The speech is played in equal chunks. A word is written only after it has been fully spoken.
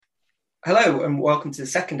Hello and welcome to the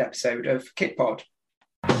second episode of Kit Pod.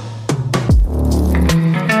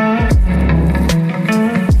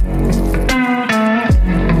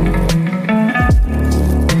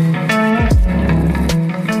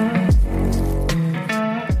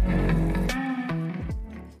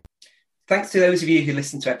 Thanks to those of you who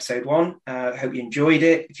listened to episode one. I hope you enjoyed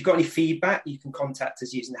it. If you've got any feedback, you can contact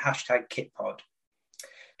us using the hashtag KitPod.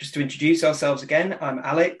 Just to introduce ourselves again, I'm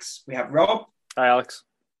Alex. We have Rob. Hi, Alex.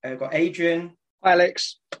 We've got Adrian. Hi,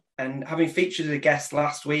 Alex. And having featured as a guest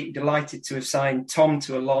last week, delighted to have signed Tom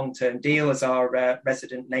to a long-term deal as our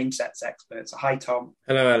resident name sets expert. So hi, Tom.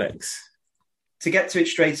 Hello, Alex. To get to it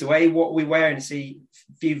straight away, what are we wearing? I see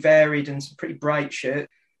a few varied and some pretty bright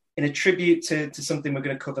shirts. In a tribute to something we're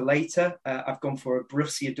going to cover later, I've gone for a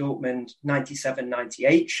Borussia Dortmund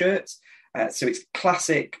 97-98 shirt. So it's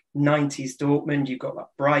classic 90s Dortmund. You've got that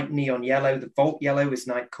bright neon yellow, the Volt yellow as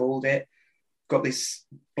Nike called it. Got this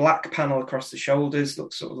black panel across the shoulders,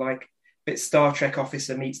 looks sort of like a bit Star Trek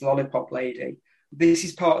officer meets Lollipop Lady. This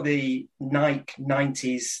is part of the Nike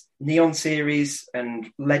 90s Neon series, and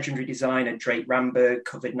legendary designer Drake Ramberg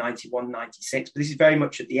covered 91-96. But this is very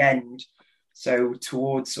much at the end. So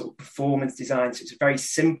towards sort of performance design. So it's a very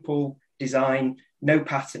simple design, no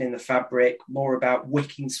pattern in the fabric, more about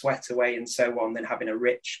wicking sweat away and so on than having a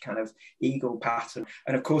rich kind of eagle pattern.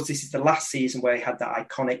 And of course, this is the last season where he had that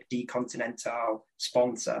iconic D Continental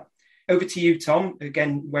sponsor. Over to you, Tom,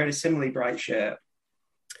 again, wearing a similarly bright shirt.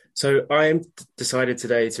 So I am decided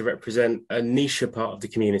today to represent a niche part of the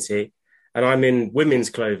community, and I'm in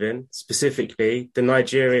women's clothing, specifically the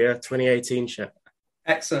Nigeria 2018 shirt.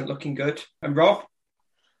 Excellent, looking good. And Rob?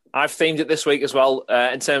 I've themed it this week as well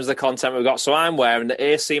in terms of the content we've got. So I'm wearing the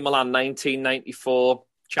AC Milan 1994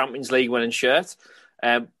 Champions League winning shirt.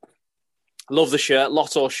 Love the shirt,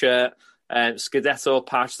 Lotto shirt, Scudetto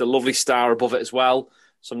patch, the lovely star above it as well.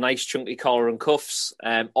 Some nice chunky collar and cuffs,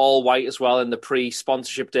 all white as well in the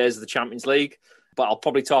pre-sponsorship days of the Champions League. But I'll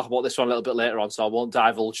probably talk about this one a little bit later on, so I won't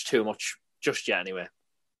divulge too much just yet anyway.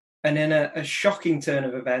 And in a shocking turn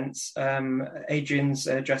of events, Adrian's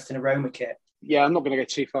dressed in a Roma kit. Yeah, I'm not going to go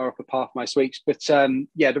too far off the path most weeks, but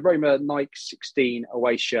the Roma Nike 16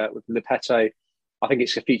 away shirt with the Lipetto, I think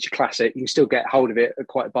it's a future classic. You can still get hold of it at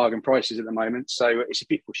quite bargain prices at the moment. So it's a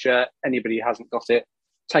beautiful shirt. Anybody who hasn't got it,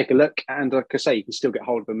 take a look. And like I say, you can still get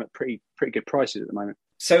hold of them at pretty good prices at the moment.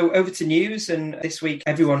 So over to news, and this week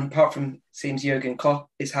everyone apart from seems Jurgen Klopp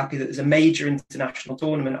is happy that there's a major international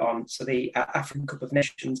tournament on. So the African Cup of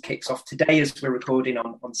Nations kicks off today as we're recording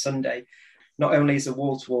on Sunday. Not only is a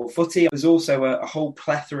wall-to-wall footy, there's also a whole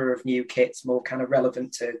plethora of new kits more kind of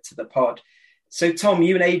relevant to the pod. So Tom,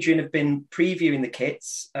 you and Adrian have been previewing the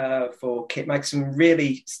kits for Kit Mag, some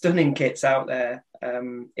really stunning kits out there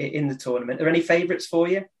in the tournament. Are there any favourites for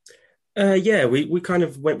you? We kind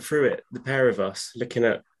of went through it, the pair of us, looking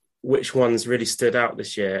at which ones really stood out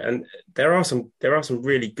this year. And there are some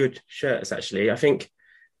really good shirts, actually. I think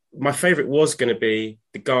my favourite was going to be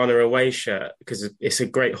the Ghana away shirt because it's a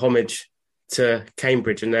great homage to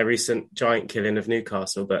Cambridge and their recent giant killing of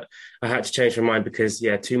Newcastle. But I had to change my mind because,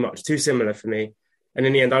 too similar for me. And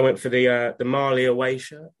in the end, I went for the Mali away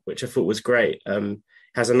shirt, which I thought was great.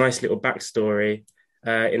 Has a nice little backstory.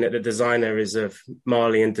 In that the designer is of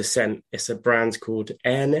Malian descent. It's a brand called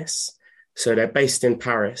Airness. So they're based in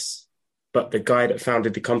Paris, but the guy that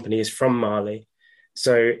founded the company is from Mali.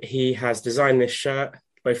 So he has designed this shirt,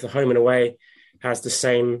 both the home and away, has the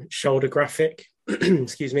same shoulder graphic,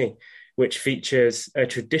 excuse me, which features a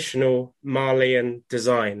traditional Malian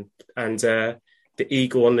design and the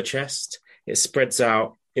eagle on the chest. It spreads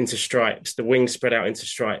out into stripes. The wings spread out into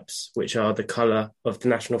stripes, which are the colour of the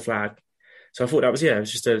national flag. So I thought that was, it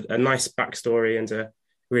was just a nice backstory and a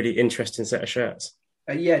really interesting set of shirts.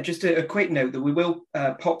 Just a quick note that we will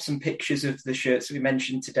pop some pictures of the shirts that we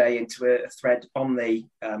mentioned today into a thread on the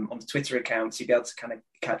Twitter account, so you'll be able to kind of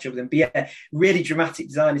catch up with them. But really dramatic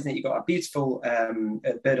design, isn't it? You've got a beautiful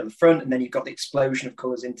bird on the front, and then you've got the explosion of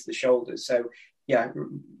colours into the shoulders. So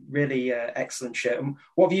really excellent shirt. And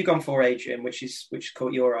what have you gone for, Adrian? Which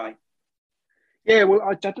caught your eye? Yeah, well,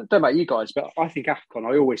 I don't know about you guys, but I think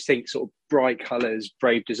AFCON, I always think sort of bright colours,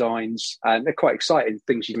 brave designs, and they're quite exciting,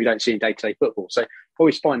 things we don't see in day-to-day football. So I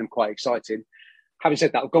always find them quite exciting. Having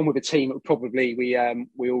said that, I've gone with a team that probably we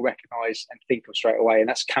all recognise and think of straight away, and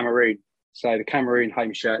that's Cameroon. So the Cameroon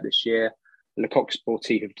home shirt this year, Lecoq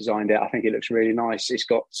Sportif have designed it. I think it looks really nice. It's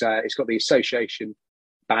got the association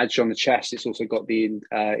badge on the chest. It's also got the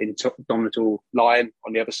indomitable lion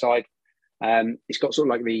on the other side. It's got sort of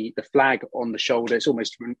like the flag on the shoulder. It's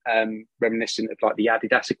almost reminiscent of like the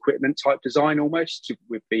Adidas equipment type design almost,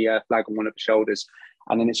 with the flag on one of the shoulders.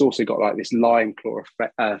 And then it's also got like this lion claw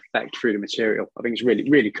effect through the material. I think it's really,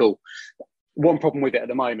 really cool. One problem with it at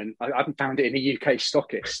the moment, I haven't found it in the UK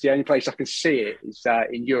stockist. The only place I can see it is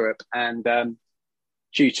in Europe. And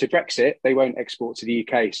due to Brexit, they won't export to the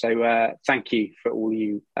UK. So thank you for all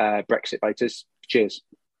you Brexit voters. Cheers.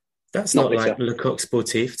 That's not like Lecoq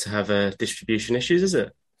Sportif to have distribution issues, is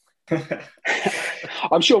it?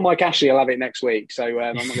 I'm sure Mike Ashley will have it next week, so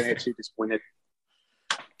I'm not going to get too disappointed.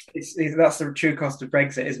 That's the true cost of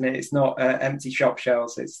Brexit, isn't it? It's not empty shop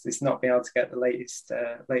shelves. It's not being able to get the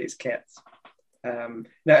latest kits.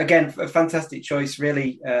 Now, again, a fantastic choice.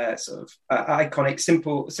 Really, sort of iconic,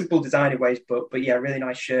 simple design in ways, but yeah, really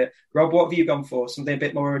nice shirt. Rob, what have you gone for? Something a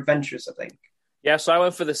bit more adventurous, I think. Yeah, so I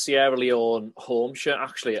went for the Sierra Leone home shirt.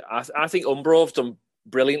 Actually, I think Umbro have done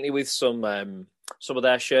brilliantly with some of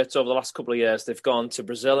their shirts over the last couple of years. They've gone to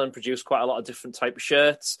Brazil and produced quite a lot of different type of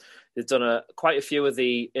shirts. They've done quite a few of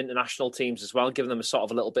the international teams as well, giving them a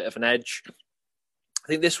little bit of an edge. I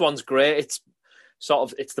think this one's great.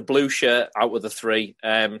 It's the blue shirt out with the three.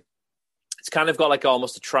 It's kind of got like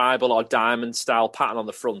almost a tribal or diamond style pattern on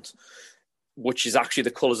the front, which is actually the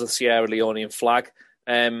colours of the Sierra Leonean flag.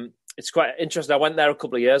 It's quite interesting. I went there a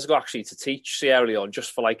couple of years ago actually to teach Sierra Leone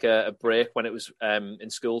just for like a break when it was in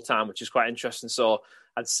school time, which is quite interesting. So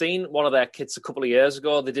I'd seen one of their kits a couple of years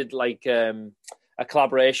ago. They did like a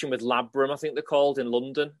collaboration with Labrum, I think they're called, in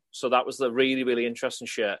London. So that was the really, really interesting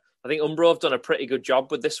shirt. I think Umbro have done a pretty good job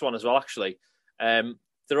with this one as well, actually.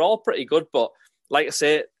 They're all pretty good, but like I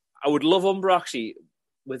say, I would love Umbro actually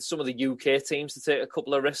with some of the UK teams to take a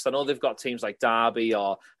couple of risks. I know they've got teams like Derby,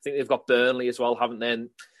 or I think they've got Burnley as well, haven't they? And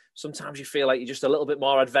sometimes you feel like you're just a little bit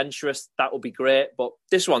more adventurous. That would be great. But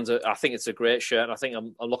this one's, I think it's a great shirt. And I think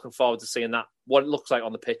I'm looking forward to seeing what it looks like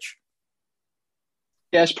on the pitch.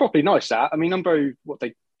 Yeah, it's probably nice that. I mean, Umbro, what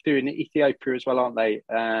they do in Ethiopia as well, aren't they?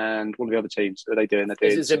 And one of the other teams, what are they doing? They're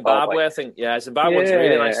doing Zimbabwe, I think. Yeah, Zimbabwe's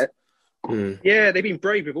really nice. Yeah, they've been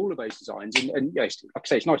brave with all of those designs. And yeah, like I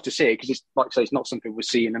say, it's nice to see it because it's, like I say, it's not something we're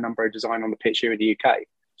seeing an Umbro design on the pitch here in the UK.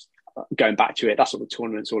 Going back to it, that's what the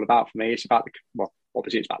tournament's all about for me. It's about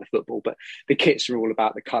obviously it's about the football, but the kits are all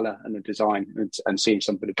about the colour and the design and seeing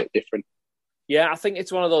something a bit different. Yeah, I think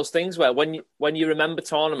it's one of those things where when you remember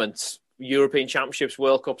tournaments, European Championships,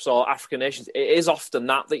 World Cups or African Nations, it is often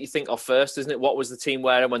that you think of first, isn't it? What was the team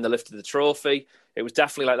wearing when they lifted the trophy? It was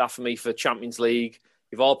definitely like that for me for Champions League.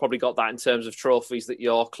 You've all probably got that in terms of trophies that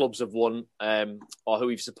your clubs have won, or who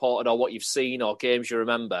you've supported, or what you've seen, or games you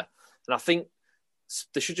remember. And I think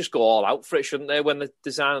they should just go all out for it, shouldn't they, when they're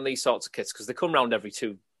designing these sorts of kits? Because they come round every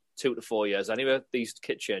 2 to 4 years anyway, these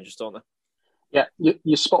kit changes, don't they? Yeah,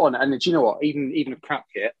 you're spot on. And do you know what? Even a crap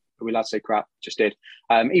kit, are we allowed to say crap? Just did.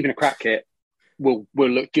 Even a crap kit will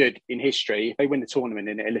look good in history. If they win the tournament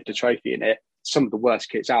in it and lift a trophy in it, some of the worst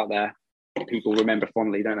kits out there, people remember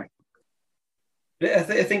fondly, don't they? I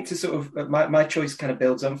think to sort of my choice kind of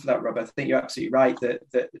builds on for that, Rob. I think you're absolutely right that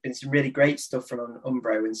there's been some really great stuff from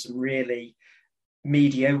Umbro and some really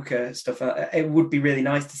mediocre stuff. It would be really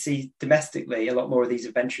nice to see domestically a lot more of these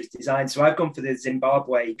adventurous designs. So I've gone for the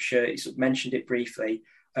Zimbabwe shirt. You sort of mentioned it briefly,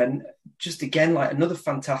 and just again like another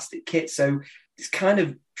fantastic kit. So it's kind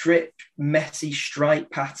of drip, messy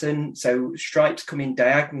stripe pattern. So stripes coming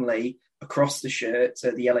diagonally across the shirt,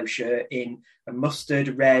 so the yellow shirt in a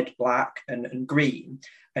mustard, red, black, and green.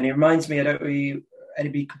 And it reminds me, I don't know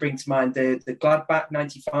anybody could bring to mind the Gladbach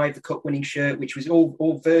 95, the cup winning shirt, which was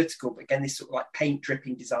all vertical, but again, this sort of like paint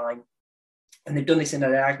dripping design. And they've done this in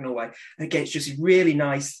a diagonal way. And again, it's just a really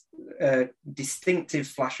nice, distinctive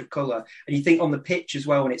flash of colour. And you think on the pitch as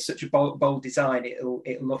well, when it's such a bold design, it'll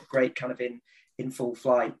look great kind of in full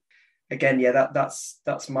flight. Again, yeah,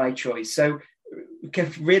 that's my choice. So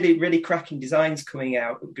really, really cracking designs coming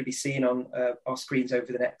out. We're going to be seeing on our screens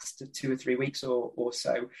over the next 2 or 3 weeks or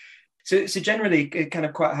so. So generally, kind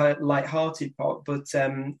of quite a light-hearted part, but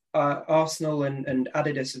Arsenal and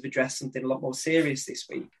Adidas have addressed something a lot more serious this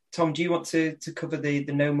week. Tom, do you want to cover the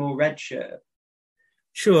No More Red shirt?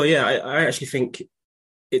 Sure, yeah. I actually think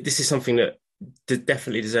this is something that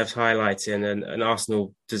definitely deserves highlighting, and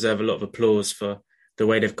Arsenal deserve a lot of applause for the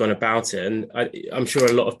way they've gone about it. And I'm sure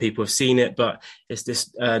a lot of people have seen it, but it's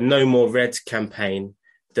this No More Red campaign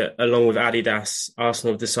that, along with Adidas,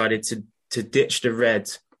 Arsenal have decided to ditch the red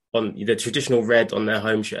on the traditional red on their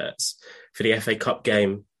home shirts for the FA Cup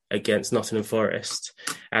game against Nottingham Forest.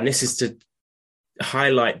 And this is to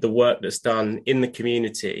highlight the work that's done in the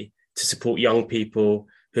community to support young people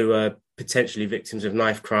who are potentially victims of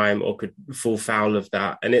knife crime or could fall foul of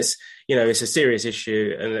that. And it's a serious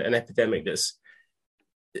issue and an epidemic that's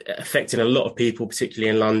affecting a lot of people, particularly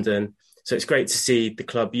in London. So it's great to see the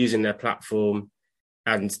club using their platform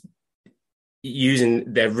and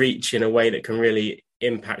using their reach in a way that can really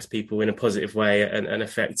impact people in a positive way and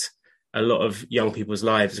affect a lot of young people's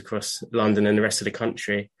lives across London and the rest of the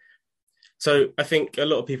country. So I think a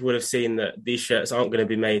lot of people would have seen that these shirts aren't going to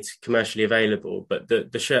be made commercially available, but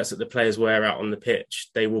the shirts that the players wear out on the pitch,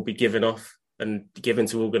 they will be given off and given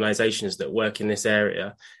to organisations that work in this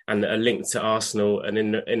area and that are linked to Arsenal and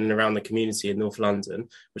in and around the community in North London,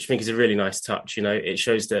 which I think is a really nice touch. You know, it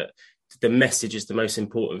shows that the message is the most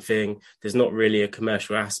important thing. There's not really a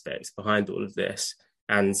commercial aspect behind all of this.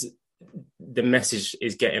 And the message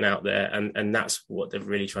is getting out there, and that's what they've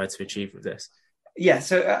really tried to achieve with this. Yeah,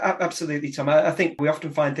 so absolutely, Tom. I think we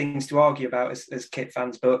often find things to argue about as kit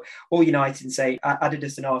fans, but all united and say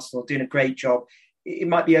Adidas and Arsenal doing a great job. It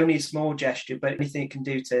might be only a small gesture, but anything it can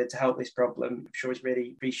do to help this problem, I'm sure is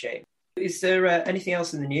really appreciated. Is there anything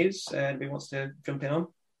else in the news anybody wants to jump in on?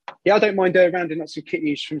 Yeah, I don't mind rounding up some kit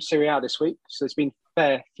news from Serie A this week. So there's been a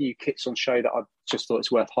fair few kits on show that I've just thought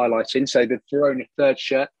it's worth highlighting. So the Verona third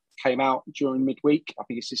shirt came out during midweek. I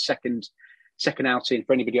think it's his second outing.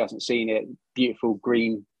 For anybody who hasn't seen it, beautiful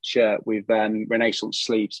green shirt with Renaissance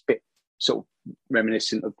sleeves, bit sort of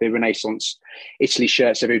reminiscent of the Renaissance Italy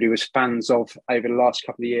shirts everybody was fans of over the last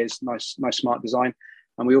couple of years. Nice smart design.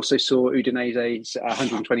 And we also saw Udinese's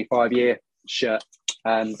 125-year shirt.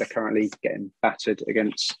 They're currently getting battered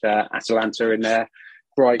against Atalanta in their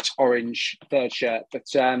bright orange third shirt, but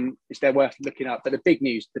they're worth looking up. But the big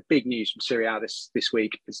news from Serie A this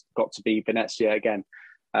week has got to be Venezia again.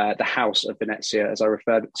 The House of Venezia, as I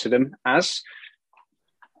referred to them as.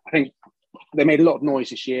 I think they made a lot of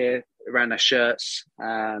noise this year around their shirts,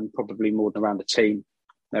 probably more than around the team.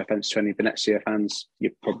 No offence to any Venezia fans.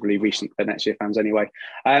 You're probably recent Venezia fans anyway.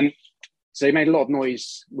 So they made a lot of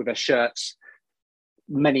noise with their shirts.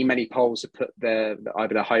 Many polls have put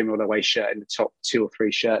either their home or their away shirt in the top 2 or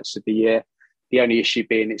 3 shirts of the year. The only issue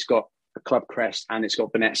being it's got a club crest and it's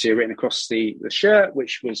got Venezia written across the shirt,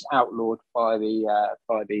 which was outlawed by the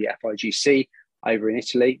FIGC over in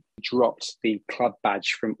Italy. Dropped the club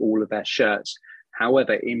badge from all of their shirts.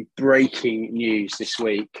 However, in breaking news this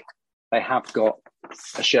week, they have got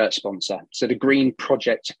a shirt sponsor. So the Green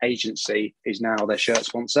Project Agency is now their shirt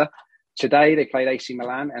sponsor. Today, they played AC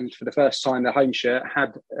Milan, and for the first time, their home shirt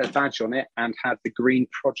had a badge on it and had the Green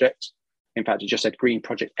Project. In fact, it just said Green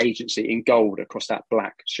Project Agency in gold across that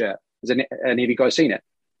black shirt. Has any of you guys seen it?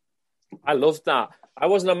 I loved that. I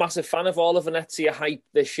wasn't a massive fan of all of Venezia hype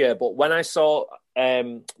this year, but when I saw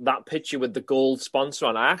that picture with the gold sponsor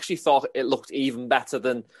on, I actually thought it looked even better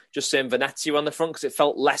than just saying Venezia on the front, because it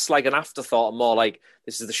felt less like an afterthought and more like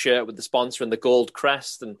this is the shirt with the sponsor and the gold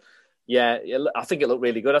crest. And yeah, I think it looked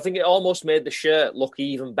really good. I think it almost made the shirt look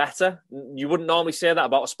even better. You wouldn't normally say that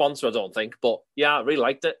about a sponsor, I don't think, but yeah, I really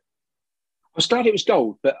liked it. I was glad it was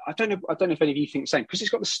gold, but I don't know if any of you think the same, because it's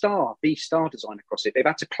got the star design across it. They've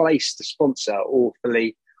had to place the sponsor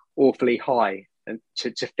awfully high and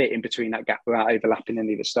to fit in between that gap without overlapping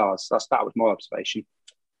any of the stars. That was my observation.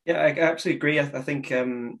 Yeah, I absolutely agree. I think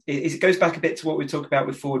it goes back a bit to what we talked about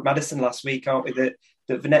with Forward Madison last week, aren't we? That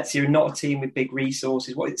Venezia are not a team with big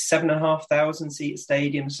resources. What, it's 7,500 seat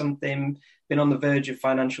stadium, something, been on the verge of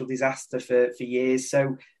financial disaster for years.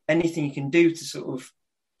 So anything you can do to sort of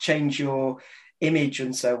change your image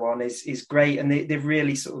and so on is great, and they've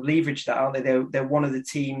really sort of leveraged that, aren't they? They're one of the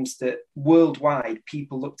teams that worldwide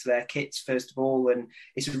people look to their kits first of all, and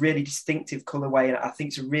it's a really distinctive colourway, and I think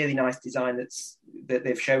it's a really nice design that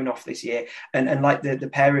they've shown off this year. And like the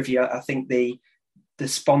pair of you, I think the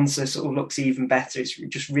sponsor sort of looks even better. It's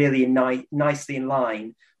just really nicely in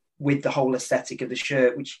line with the whole aesthetic of the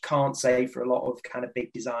shirt, which you can't say for a lot of kind of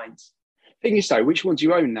big designs. Thing is though, which ones do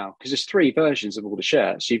you own now? Because there's 3 versions of all the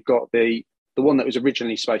shirts. You've got the one that was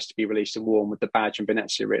originally supposed to be released and worn with the badge and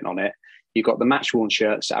Venezia written on it. You've got the match-worn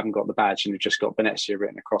shirts that haven't got the badge and have just got Venezia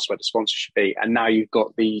written across where the sponsor should be. And now you've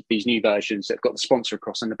got these new versions that have got the sponsor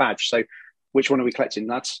across and the badge. So which one are we collecting,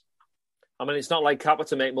 lads? I mean, it's not like Kappa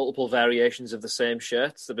to make multiple variations of the same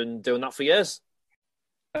shirts. They've been doing that for years.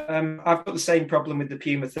 I've got the same problem with the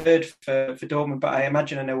Puma third for Dortmund, but I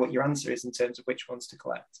imagine I know what your answer is in terms of which ones to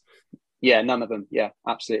collect. Yeah, none of them. Yeah,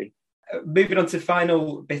 absolutely. Moving on to the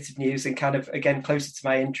final bit of news and kind of, again, closer to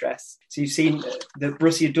my interests. So you've seen that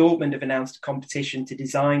Borussia Dortmund have announced a competition to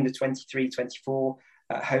design the 23-24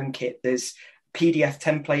 home kit. There's a PDF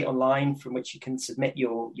template online from which you can submit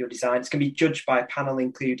your design. It's going to be judged by a panel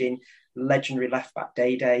including legendary left-back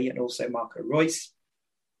Day and also Marco Reus.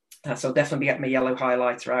 So I'll definitely get my yellow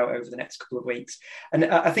highlighter out over the next couple of weeks. And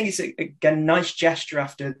I think it's, again, a nice gesture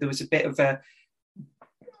after there was a bit of a...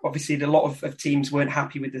 Obviously, a lot of teams weren't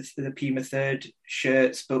happy with the Puma third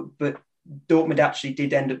shirts, but Dortmund actually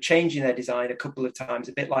did end up changing their design a couple of times,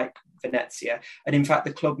 a bit like Venezia. And in fact,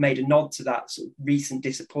 the club made a nod to that sort of recent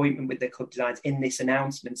disappointment with their club designs in this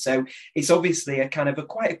announcement. So it's obviously a kind of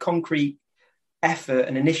quite a concrete effort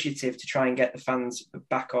and initiative to try and get the fans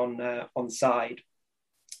back on side.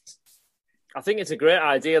 I think it's a great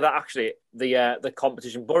idea that actually the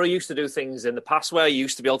competition. Borough used to do things in the past where you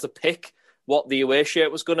used to be able to pick what the away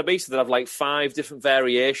shirt was going to be. So they'd have like 5 different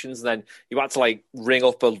variations. And then you had to like ring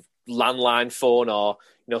up a landline phone or,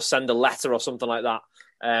 you know, send a letter or something like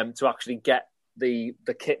that to actually get the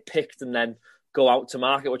kit picked and then go out to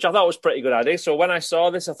market, which I thought was a pretty good idea. So when I saw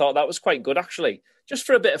this, I thought that was quite good, actually, just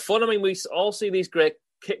for a bit of fun. I mean, we all see these great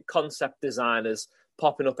kit concept designers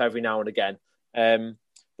popping up every now and again.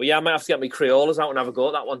 But yeah, I might have to get my Crayolas out and have a go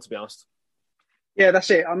at that one, to be honest. Yeah, that's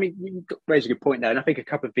it. I mean, you raised a good point there. And I think a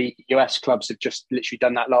couple of the US clubs have just literally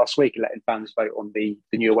done that last week and letting fans vote on the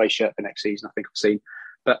new away shirt for next season, I think I've seen.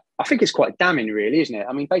 But I think it's quite damning, really, isn't it?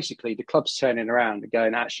 I mean, basically, the club's turning around and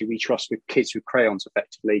going, actually, we trust with kids with crayons,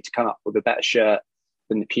 effectively, to come up with a better shirt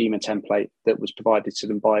than the Puma template that was provided to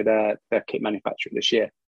them by their kit manufacturer this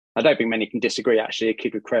year. I don't think many can disagree, actually. A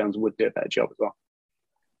kid with crayons would do a better job as well.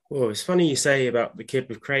 Well, it's funny you say about the kid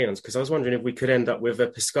with crayons, because I was wondering if we could end up with a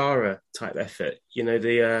Pescara type effort. You know,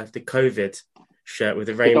 the COVID shirt with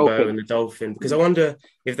the rainbow and the dolphin. Because I wonder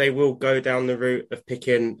if they will go down the route of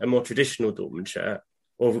picking a more traditional Dortmund shirt,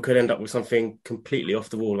 or if we could end up with something completely off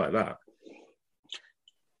the wall like that.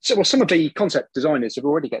 So, well, some of the concept designers have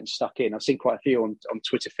already getting stuck in. I've seen quite a few on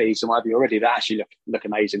Twitter feeds and what have you already that actually look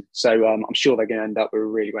amazing. So I'm sure they're going to end up with a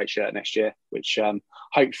really great shirt next year, which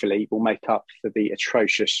hopefully will make up for the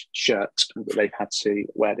atrocious shirt that they've had to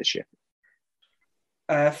wear this year.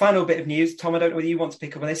 Final bit of news, Tom, I don't know whether you want to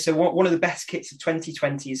pick up on this. So one of the best kits of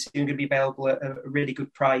 2020 is soon going to be available at a really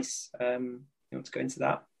good price. You want to go into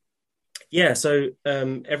that? Yeah, so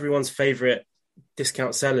everyone's favourite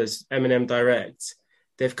discount sellers, M&M Direct,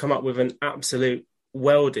 they've come up with an absolute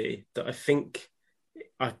weldy that I think,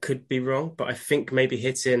 I could be wrong, but I think maybe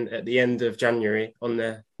hitting at the end of January on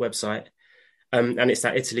their website. And it's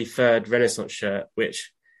that Italy third Renaissance shirt,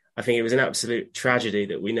 which I think it was an absolute tragedy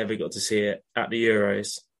that we never got to see it at the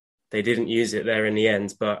Euros. They didn't use it there in the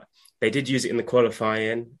end, but they did use it in the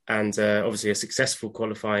qualifying, and obviously a successful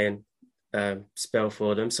qualifying spell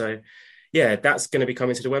for them. So yeah, that's going to be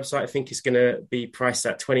coming to the website. I think it's going to be priced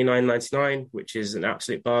at $29.99, which is an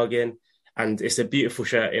absolute bargain. And it's a beautiful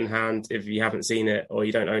shirt in hand. If you haven't seen it or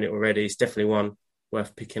you don't own it already, it's definitely one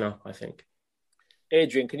worth picking up, I think.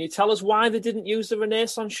 Adrian, can you tell us why they didn't use the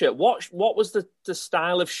Renaissance shirt? What was the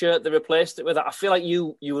style of shirt they replaced it with? I feel like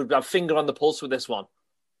you would have finger on the pulse with this one.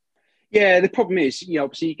 Yeah, the problem is,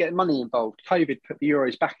 obviously you get money involved. COVID put the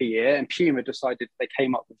Euros back a year, and Puma decided they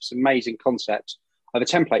came up with this amazing concept of a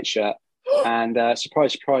template shirt. And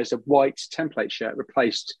surprise, surprise, the white template shirt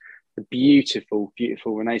replaced the beautiful,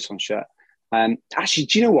 beautiful Renaissance shirt. Actually,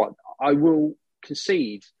 do you know what? I will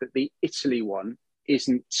concede that the Italy one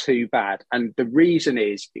isn't too bad. And the reason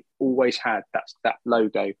is it always had that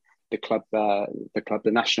logo, the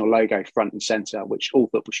national logo front and centre, which all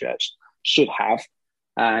football shirts should have.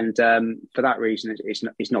 And for that reason,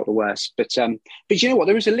 it's not the worst. But you know what?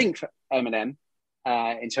 There is a link for M&M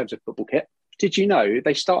in terms of football kit. Did you know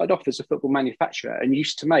they started off as a football manufacturer and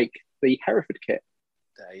used to make the Hereford kit?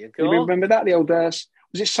 There you go. You remember that? The old, was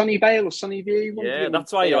it Sunny Vale or Sunny View? Yeah,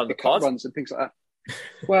 that's why you're on the pod. Runs and things like that.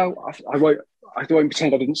 Well, I won't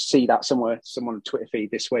pretend I didn't see that someone on Twitter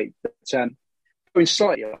feed this week. But going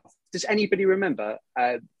slightly off, does anybody remember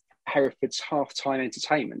Hereford's half-time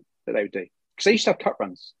entertainment that they would do? Because they used to have cup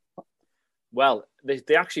runs. Well,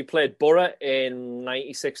 they actually played Borough in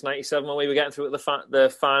 96, 97 when we were getting through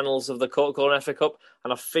the finals of the Coca-Cola FA Cup.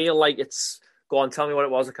 And I feel like it's... Go on, tell me what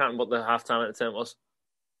it was. I can't remember what the half-time entertainment was.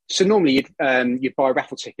 So normally you'd buy a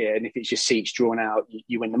raffle ticket, and if it's your seats drawn out,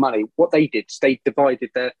 you win the money. What they did is they divided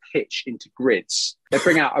their pitch into grids. They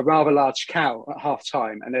bring out a rather large cow at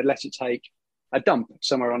half-time, and they'd let it take a dump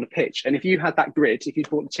somewhere on the pitch. And if you had that grid, if you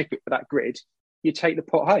bought the ticket for that grid, you'd take the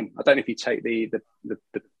pot home. I don't know if you'd take the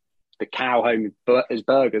cow home as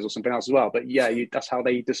burgers or something else as well. But yeah, that's how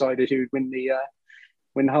they decided who would win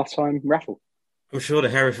the half-time raffle. I'm sure the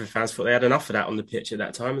Hereford fans thought they had enough of that on the pitch at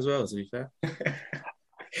that time as well, to be fair.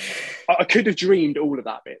 I could have dreamed all of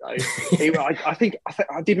that bit, though. I think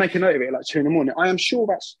I did make a note of it at like 2 a.m. I am sure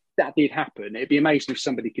that did happen. It'd be amazing if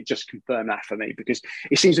somebody could just confirm that for me, because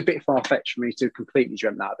it seems a bit far-fetched for me to completely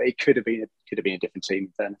dream that, but it could have been a different team,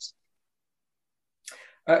 in fairness.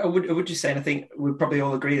 I would just say, and I think we'd probably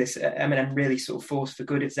all agree this, M&M really sort of force for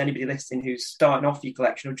good. If there's anybody listening who's starting off your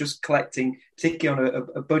collection or just collecting, particularly on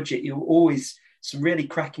a budget, you'll always some really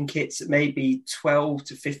cracking kits that may be 12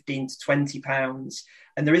 to 15 to 20 pounds.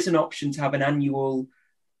 And there is an option to have an annual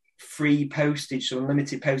free postage, so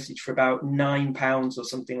unlimited postage for about £9 or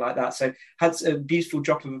something like that. So had a beautiful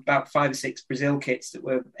drop of about 5 or 6 Brazil kits that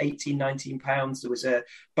were £18, £19. There was a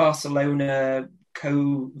Barcelona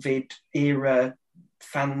COVID era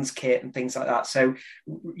fans kit and things like that. So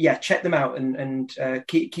yeah, check them out and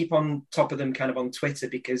keep on top of them kind of on Twitter,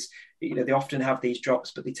 because they often have these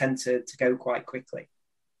drops, but they tend to go quite quickly.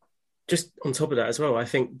 Just on top of that as well, I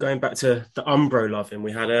think going back to the Umbro loving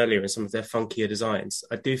we had earlier and some of their funkier designs,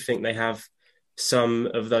 I do think they have some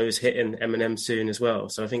of those hitting M&M soon as well.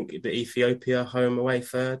 So I think the Ethiopia home away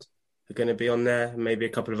third are going to be on there, and maybe a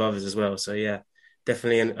couple of others as well. So yeah,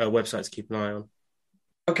 definitely a website to keep an eye on.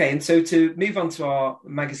 Okay, and so to move on to our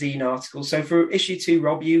magazine article. So for issue 2,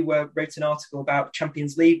 Rob, you wrote an article about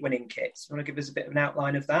Champions League winning kits. You want to give us a bit of an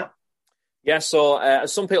outline of that? Yeah, so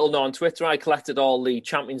as some people know on Twitter, I collected all the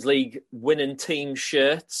Champions League winning team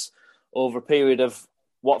shirts over a period of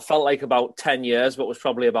what felt like about 10 years, but was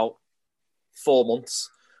probably about 4 months.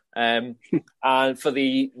 And for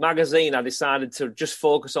the magazine, I decided to just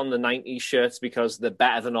focus on the 90s shirts because they're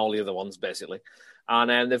better than all the other ones, basically.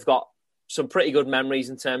 And they've got some pretty good memories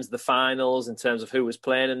in terms of the finals, in terms of who was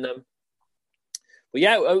playing in them. But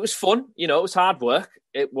yeah, it was fun. It was hard work.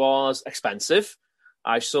 It was expensive.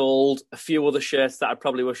 I sold a few other shirts that I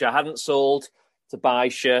probably wish I hadn't sold to buy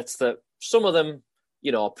shirts that some of them,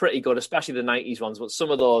 are pretty good, especially the 90s ones. But some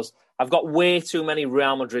of those, I've got way too many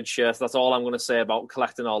Real Madrid shirts. That's all I'm going to say about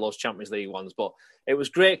collecting all those Champions League ones. But it was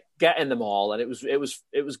great getting them all. And it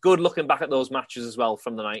was good looking back at those matches as well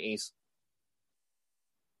from the 90s.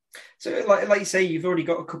 So, like you say, you've already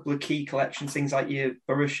got a couple of key collections, things like your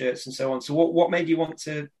Borough shirts and so on. So, what made you want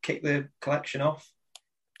to kick the collection off?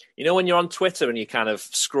 When you're on Twitter and you're kind of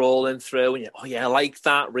scrolling through and I like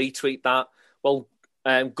that, retweet that. Well,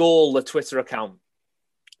 Goal, the Twitter account,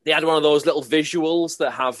 they had one of those little visuals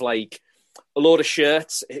that have like a load of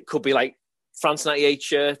shirts. It could be like France 98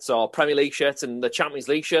 shirts or Premier League shirts, and the Champions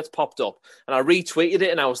League shirts popped up. And I retweeted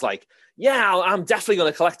it and I was like, yeah, I'm definitely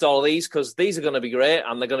going to collect all of these because these are going to be great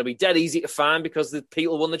and they're going to be dead easy to find because the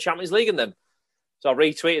people won the Champions League in them. So I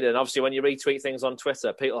retweeted it. And obviously, when you retweet things on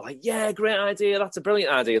Twitter, people are like, yeah, great idea. That's a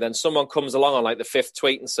brilliant idea. Then someone comes along on like the 5th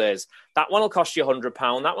tweet and says, that one will cost you £100.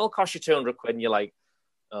 That one will cost you £200. And you're like,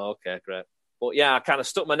 oh, okay, great. But yeah, I kind of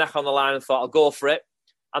stuck my neck on the line and thought, I'll go for it.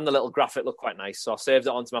 And the little graphic looked quite nice. So I saved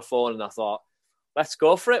it onto my phone and I thought, let's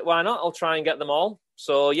go for it. Why not? I'll try and get them all.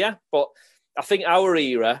 So yeah, but I think our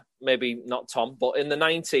era, maybe not Tom, but in the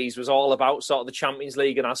 90s was all about sort of the Champions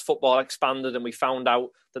League. And as football expanded and we found out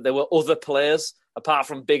that there were other players apart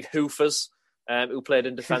from big hoofers who played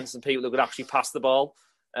in defence and people who could actually pass the ball.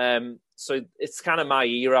 So it's kind of my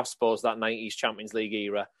era, I suppose, that 90s Champions League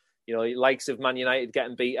era. Likes of Man United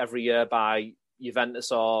getting beat every year by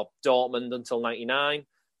Juventus or Dortmund until 99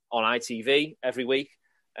 on ITV every week.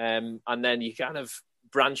 And then you kind of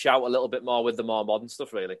branch out a little bit more with the more modern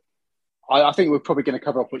stuff, really. I think we're probably going to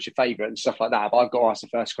cover off what's your favourite and stuff like that. But I've got to ask the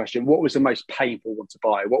first question. What was the most painful one to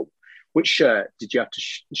buy? Which shirt did you have to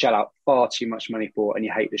shell out far too much money for and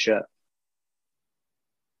you hate the shirt?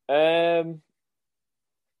 Do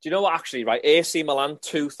you know what, actually, right? AC Milan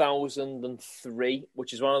 2003,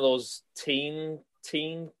 which is one of those Teen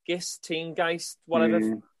Geist,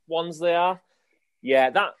 whatever ones they are.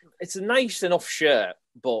 Yeah, it's a nice enough shirt,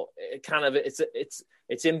 but it kind of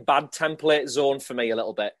it's in bad template zone for me a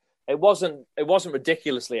little bit. It wasn't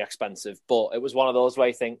ridiculously expensive, but it was one of those where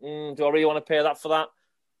you think, do I really want to pay that for that?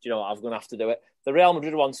 Do you know what? I'm going to have to do it. The Real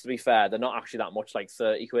Madrid ones, to be fair, they're not actually that much, like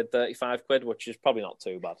 30 quid, 35 quid, which is probably not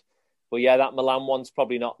too bad. But yeah, that Milan one's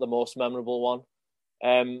probably not the most memorable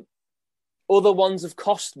one. Other ones have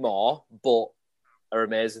cost more, but are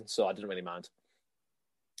amazing, so I didn't really mind.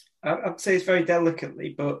 I'd say it's very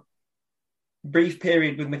delicately, but brief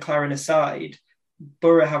period with McLaren aside,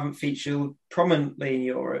 Borough haven't featured prominently in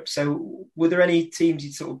Europe. So were there any teams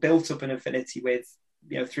you'd sort of built up an affinity with,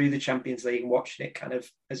 through the Champions League and watching it kind of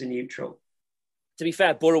as a neutral? To be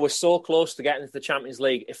fair, Borough was so close to getting into the Champions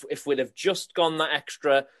League. If we'd have just gone that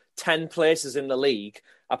extra 10 places in the league,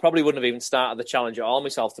 I probably wouldn't have even started the challenge at all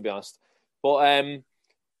myself, to be honest. But do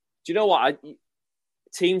you know what?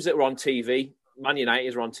 Teams that were on TV, Man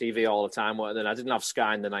United were on TV all the time, weren't they? And I didn't have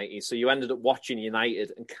Sky in the 90s, so you ended up watching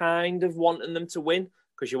United and kind of wanting them to win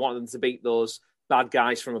because you wanted them to beat those bad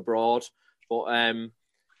guys from abroad. But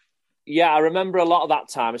yeah, I remember a lot of that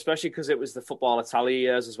time, especially because it was the Football Italia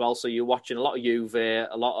years as well. So you're watching a lot of Juve, a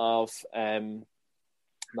lot of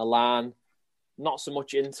Milan, not so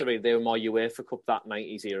much Inter. They were more UEFA Cup that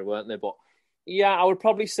 90s era, weren't they? But Yeah, I would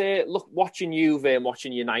probably say, look, watching Juve and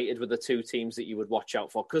watching United were the two teams that you would watch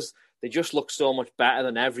out for because they just look so much better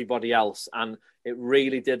than everybody else. And it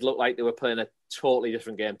really did look like they were playing a totally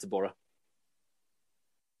different game to Borough.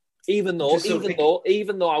 Even though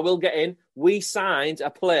I will get in, we signed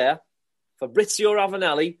a player, Fabrizio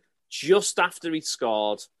Ravanelli, just after he'd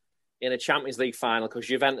scored in a Champions League final because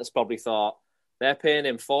Juventus probably thought they're paying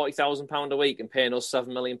him £40,000 a week and paying us £7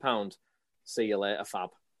 million. See you later,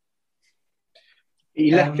 Fab.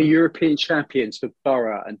 He left the European champions for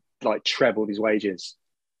Borough and trebled his wages.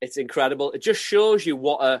 It's incredible. It just shows you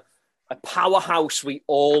what a powerhouse we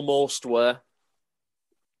almost were.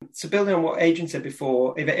 So building on what Adrian said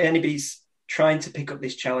before, if anybody's trying to pick up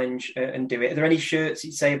this challenge and do it, are there any shirts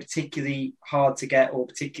you'd say are particularly hard to get or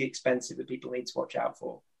particularly expensive that people need to watch out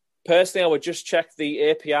for? Personally, I would just check the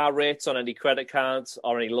APR rates on any credit cards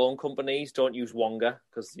or any loan companies. Don't use Wonga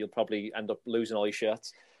because you'll probably end up losing all your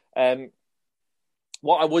shirts.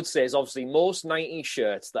 What I would say is obviously most 90s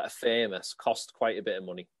shirts that are famous cost quite a bit of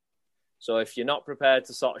money. So if you're not prepared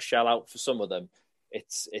to sort of shell out for some of them,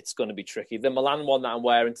 it's going to be tricky. The Milan one that I'm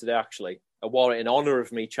wearing today, actually, I wore it in honour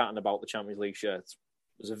of me chatting about the Champions League shirts.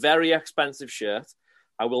 It was a very expensive shirt.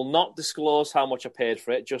 I will not disclose how much I paid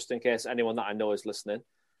for it, just in case anyone that I know is listening.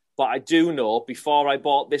 But I do know, before I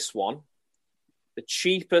bought this one, the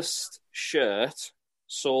cheapest shirt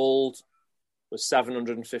sold was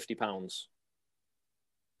 £750.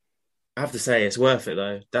 I have to say, it's worth it,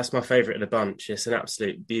 though. That's my favourite of the bunch. It's an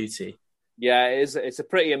absolute beauty. Yeah, it is. It's a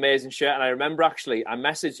pretty amazing shirt. And I remember, actually, I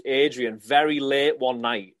messaged Adrian very late one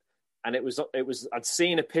night, and it was I'd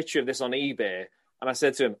seen a picture of this on eBay, and I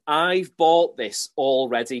said to him, I've bought this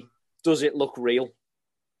already. Does it look real?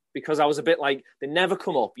 Because I was a bit like, they never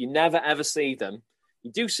come up. You never, ever see them.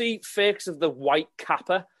 You do see fakes of the white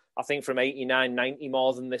Kappa, I think from 89, 90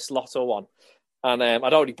 more than this Lotto one. And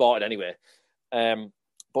I'd already bought it anyway.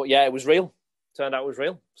 But yeah, it was real. Turned out it was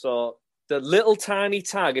real. So the little tiny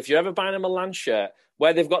tag, if you're ever buying a Milan shirt,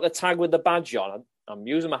 where they've got the tag with the badge on, I'm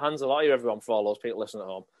using my hands a lot here, everyone, for all those people listening at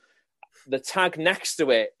home. The tag next to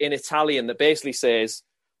it in Italian that basically says,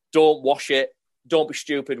 don't wash it, don't be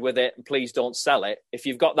stupid with it, and please don't sell it. If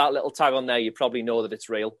you've got that little tag on there, you probably know that it's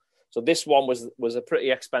real. So this one was a pretty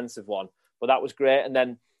expensive one, but that was great. And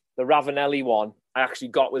then the Ravanelli one, I actually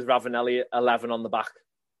got with Ravanelli 11 on the back.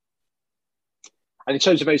 And in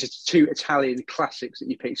terms of those two Italian classics that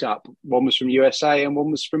you picked up, one was from USA and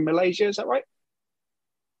one was from Malaysia, is that right?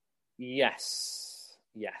 Yes.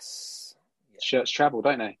 Shirts travel,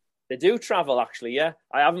 don't they? They do travel, actually, yeah.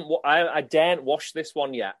 I daren't wash this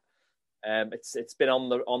one yet. It's been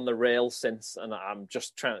on the rail since, and I'm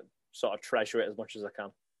just trying to sort of treasure it as much as I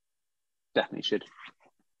can. Definitely should.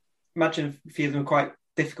 Imagine a few of them were quite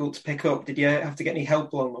difficult to pick up. Did you have to get any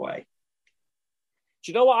help along the way?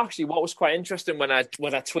 Do you know what? Actually, what was quite interesting when I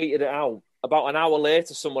tweeted it out, about an hour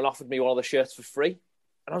later, someone offered me one of the shirts for free,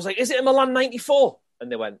 and I was like, "Is it a Milan '94?"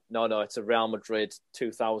 And they went, "No, it's a Real Madrid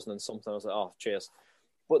 2000 and something." I was like, "Oh, cheers!"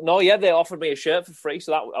 But no, yeah, they offered me a shirt for free,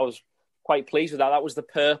 so that I was quite pleased with that. That was the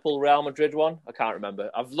purple Real Madrid one. I can't remember.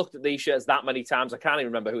 I've looked at these shirts that many times. I can't even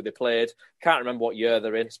remember who they played. Can't remember what year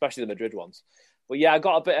they're in, especially the Madrid ones. But yeah, I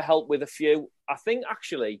got a bit of help with a few. I think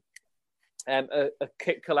actually a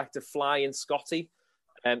kit collector flying Scotty.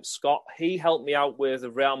 Scott, he helped me out with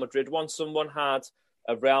a Real Madrid one. Someone had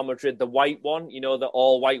a Real Madrid, the white one, the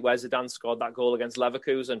all white where Zidane scored that goal against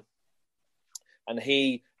Leverkusen. And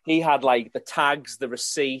he had like the tags, the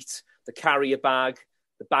receipt, the carrier bag,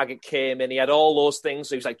 the bag it came in. He had all those things.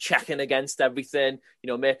 So he was like checking against everything,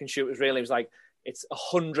 making sure it was real. He was like, it's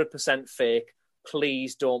 100% fake.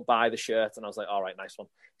 Please don't buy the shirt. And I was like, all right, nice one.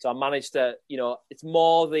 So I managed to, it's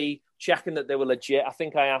more the checking that they were legit. I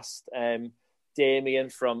think I asked Damien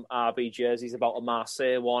from RB Jerseys about a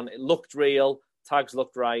Marseille one. It looked real. Tags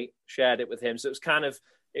looked right. Shared it with him. So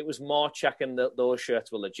it was more checking that those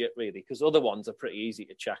shirts were legit, really, because other ones are pretty easy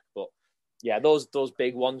to check. But yeah, those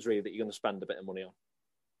big ones, really, that you're going to spend a bit of money on.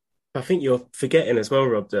 I think you're forgetting as well,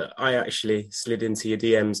 Rob, that I actually slid into your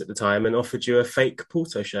DMs at the time and offered you a fake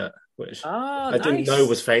Porto shirt, which I didn't know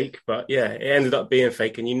was fake, but yeah, it ended up being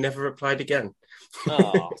fake and you never replied again.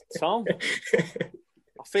 Oh, Tom.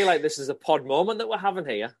 I feel like this is a pod moment that we're having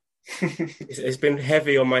here. It's been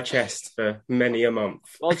heavy on my chest for many a month.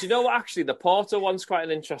 Well, do you know what? Actually, the Porto one's quite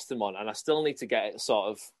an interesting one, and I still need to get it sort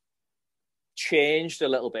of changed a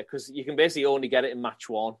little bit because you can basically only get it in match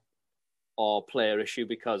one or player issue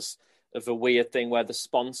because of a weird thing where the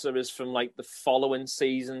sponsor is from like the following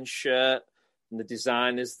season's shirt and the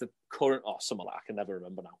design is the current or something like that. I can never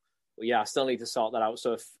remember now. But yeah, I still need to sort that out.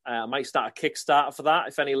 So if I might start a Kickstarter for that.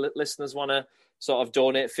 If any listeners want to sort of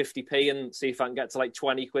donate 50p and see if I can get to like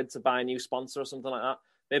 20 quid to buy a new sponsor or something like that.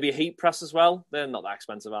 Maybe a heat press as well. They're not that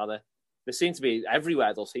expensive, are they? They seem to be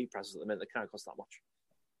everywhere, those heat presses at the minute. They can't cost that much.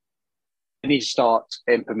 We need to start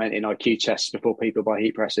implementing IQ tests before people buy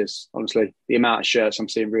heat presses. Honestly, the amount of shirts I'm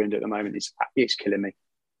seeing ruined at the moment it's killing me.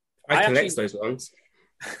 I collect those ones.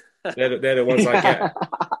 They're the ones I get.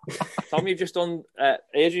 Tom, you've just done,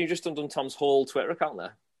 Adrian, you've just done Tom's whole Twitter account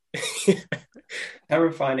there.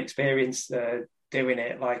 Terrifying experience doing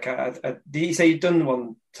it. Like, do you say you've done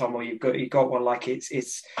one, Tom, or you've got one? Like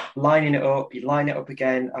it's lining it up. You line it up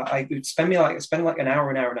again. I would spend like an hour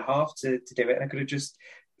and a half to do it. And I could have just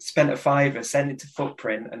spent a £5, sent it to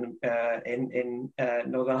Footprint and in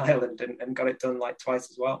Northern Ireland and got it done like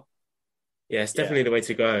twice as well. Yeah, it's definitely the way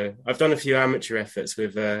to go. I've done a few amateur efforts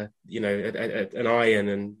with, an iron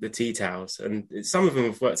and the tea towels, and some of them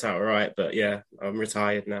have worked out all right. But yeah, I'm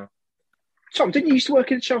retired now. Tom, didn't you used to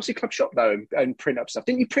work in a Chelsea club shop though and print up stuff?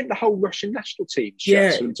 Didn't you print the whole Russian national team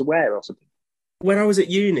shirts for them to wear or something? When I was at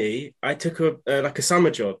uni, I took a summer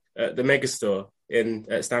job at the Megastore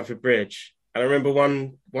at Stamford Bridge. And I remember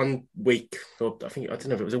one week, or I don't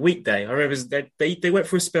know if it was a weekday. I remember they went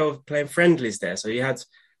for a spell of playing friendlies there. So you had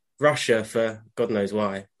Russia for God knows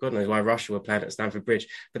why Russia were playing at Stamford Bridge,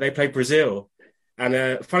 but they played Brazil.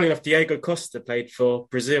 And funnily enough, Diego Costa played for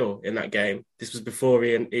Brazil in that game. This was before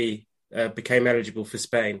he became eligible for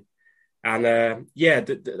Spain. And there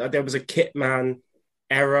was a kitman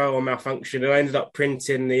error or malfunction. I ended up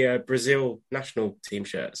printing the Brazil national team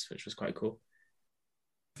shirts, which was quite cool.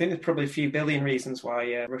 I think there's probably a few billion reasons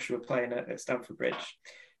why Russia were playing at Stamford Bridge.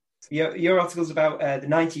 Your article's about the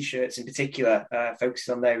 90 shirts in particular, focuses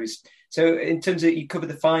on those. So in terms of, you covered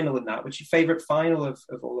the final in that, what's your favourite final of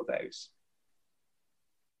all of those?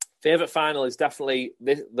 Favourite final is definitely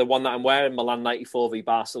the one that I'm wearing, Milan 94 v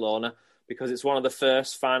Barcelona, because it's one of the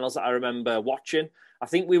first finals that I remember watching. I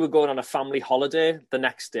think we were going on a family holiday the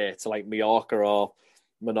next day to like Mallorca or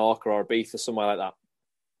Menorca or Ibiza, somewhere like that.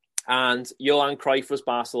 And Johan Cruyff was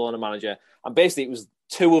Barcelona manager. And basically it was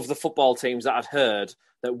two of the football teams that I'd heard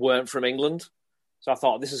that weren't from England. So I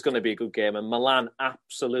thought this is going to be a good game. And Milan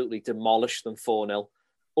absolutely demolished them 4-0.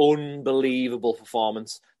 Unbelievable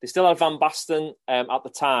performance. They still had Van Basten at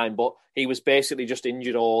the time, but he was basically just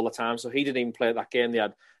injured all the time. So he didn't even play that game. They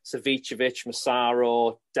had Savicevic,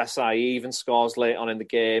 Massaro, Desai even scores late on in the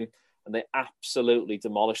game. And they absolutely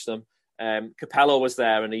demolished them. Capello was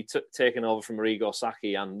there and he taken over from Arrigo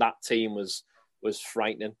Sacchi, and that team was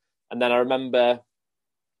frightening. And then I remember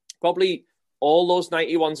probably all those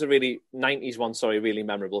 90s ones are really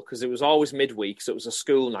memorable because it was always midweek, so it was a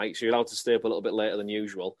school night, so you're allowed to stay up a little bit later than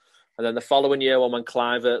usual. And then the following year, when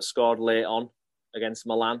Kluivert scored late on against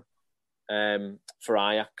Milan for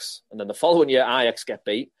Ajax, and then the following year Ajax get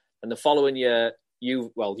beat, and the following year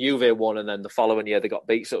Juve won, and then the following year they got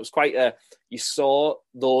beat. So it was quite you saw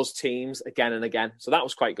those teams again and again. So that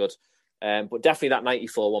was quite good. But definitely that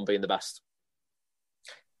 94 one being the best.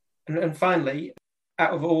 And finally,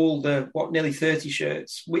 out of all the, nearly 30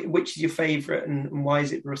 shirts, which is your favourite and why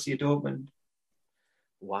is it Borussia Dortmund?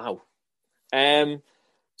 Wow. Do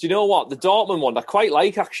you know what? The Dortmund one I quite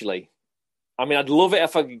like, actually. I mean, I'd love it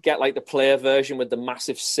if I could get like the player version with the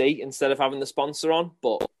massive C instead of having the sponsor on,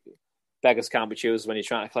 but beggars can't be choosers when you're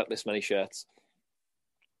trying to collect this many shirts.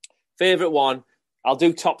 Favourite one, I'll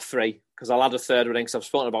do top three because I'll add a third one in because I've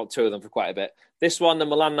spoken about two of them for quite a bit. This one, the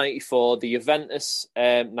Milan 94, the Juventus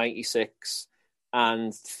 96,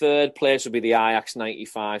 and third place would be the Ajax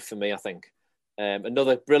 95 for me, I think.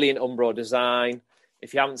 Another brilliant Umbro design.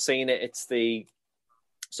 If you haven't seen it, it's the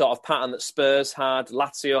sort of pattern that Spurs had.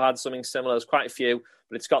 Lazio had something similar. There's quite a few,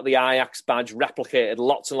 but it's got the Ajax badge replicated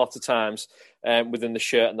lots and lots of times within the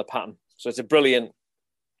shirt and the pattern. So it's a brilliant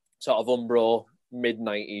sort of Umbro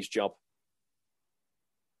mid-90s job.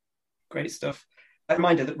 Great stuff. A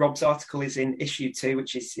reminder that Rob's article is in issue 2,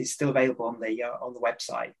 which is still available on the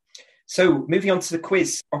website. So moving on to the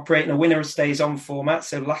quiz, operating a winner stays on format.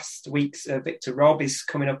 So last week's Victor Rob is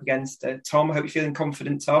coming up against Tom. I hope you're feeling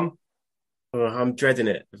confident, Tom. Oh, I'm dreading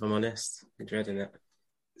it, if I'm honest. I'm dreading it.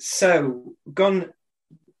 So gone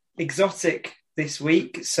exotic this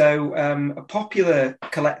week. So a popular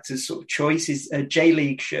collector's sort of choice is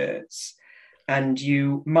J-League shirts. And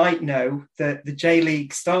you might know that the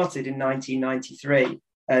J-League started in 1993,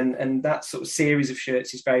 and that sort of series of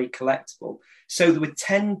shirts is very collectible. So there were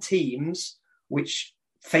 10 teams which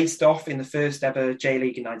faced off in the first ever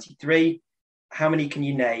J-League in 93. How many can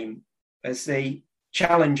you name? As the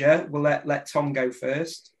challenger, we'll let Tom go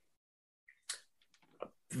first.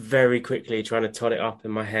 Very quickly trying to tot it up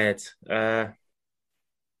in my head.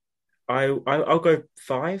 I'll go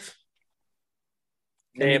 5.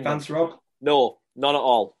 Any Name them. advance, Rob? No, none at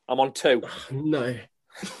all. I'm on 2. Oh, no.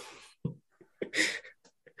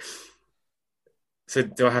 So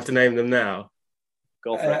do I have to name them now?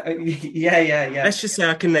 Go for it. Yeah. Let's just say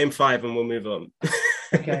I can name 5 and we'll move on.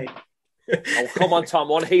 Okay. Oh, come on, Tom.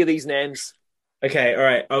 I want to hear these names. Okay, all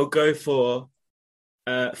right. I'll go for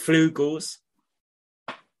Flugels.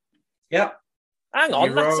 Yep. Hang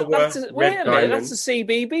on. Wait a minute. That's a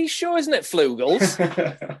CBB show, isn't it, Flugels?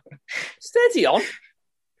 Steady on.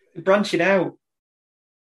 Branching out.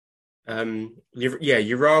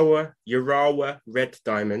 Urawa Red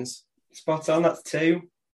Diamonds. Spot on, that's 2.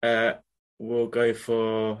 We'll go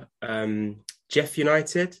for Jeff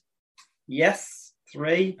United. Yes,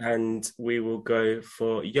 3. And we will go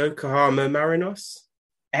for Yokohama Marinos.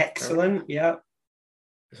 Excellent, yeah.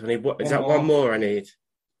 So is that one more I need?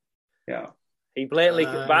 Yeah. He blatantly...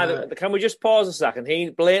 can we just pause a second? He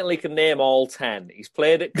blatantly can name all 10. He's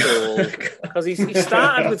played it cool. Because he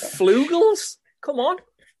started with Flugels. Come on.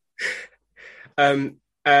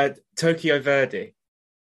 Tokyo Verde.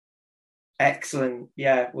 Excellent.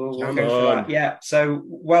 Yeah, we'll Come go for on. that. Yeah. So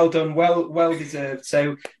well done, well deserved.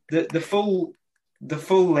 So the full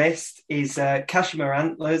list is Kashima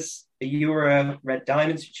Antlers, the Ura Red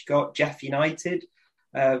Diamonds, which you got, Jeff United,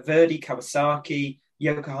 Verdi Kawasaki,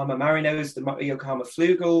 Yokohama Marinos, the Yokohama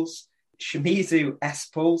Flugels, Shimizu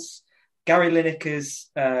S-Pulse, Gary Lineker's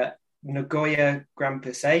Nagoya Grand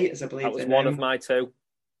Passé, as I believe that was one of my 2.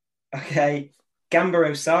 Okay. Gamba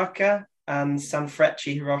Osaka and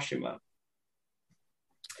Sanfrecce Hiroshima.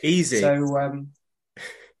 Easy. So,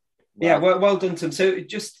 yeah, well done, Tom. So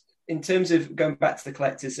just in terms of going back to the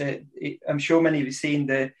collectors, I'm sure many of you have seen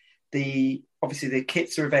the obviously the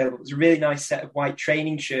kits are available. It's a really nice set of white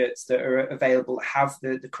training shirts that are available that have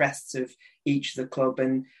the crests of each of the club,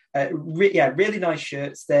 and really nice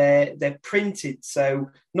shirts. They're printed, so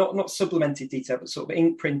not supplemented detail, but sort of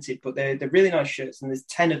ink printed. But they're really nice shirts, and there's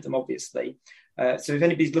 10 of them, obviously. So if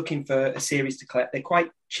anybody's looking for a series to collect, they're quite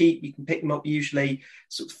cheap. You can pick them up usually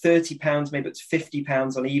sort of £30, maybe up to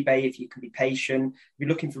 £50 on eBay if you can be patient. If you're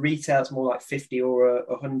looking for retail, it's more like 50 or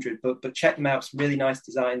 100. But check them out. Some really nice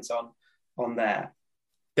designs on there.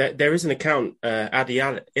 There is an account, Adi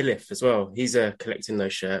Ilif as well. He's collecting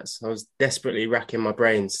those shirts. I was desperately racking my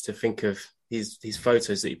brains to think of his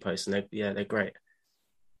photos that he posts, and they're great.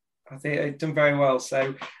 I think they've done very well.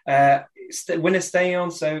 So winners staying on.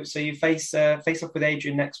 So you face off with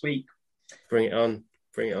Adrian next week. Bring it on.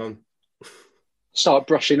 Start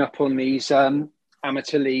brushing up on these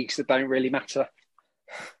amateur leagues that don't really matter.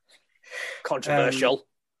 Controversial.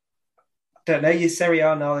 Don't know. Your Serie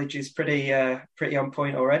A knowledge is pretty on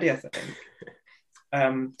point already, I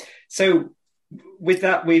think. So with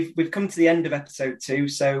that, we've come to the end of episode 2.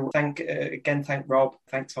 So thank Rob,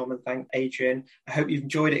 thank Tom, and thank Adrian. I hope you've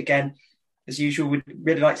enjoyed it again. As usual, we'd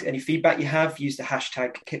really like any feedback you have. Use the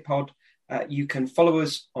hashtag KitPod. You can follow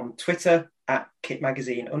us on Twitter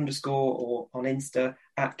 @KitMagazine_ or on Insta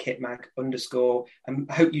 @KitMag_. And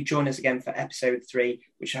I hope you join us again for episode 3,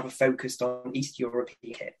 which have a focus on East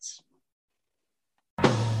European kits.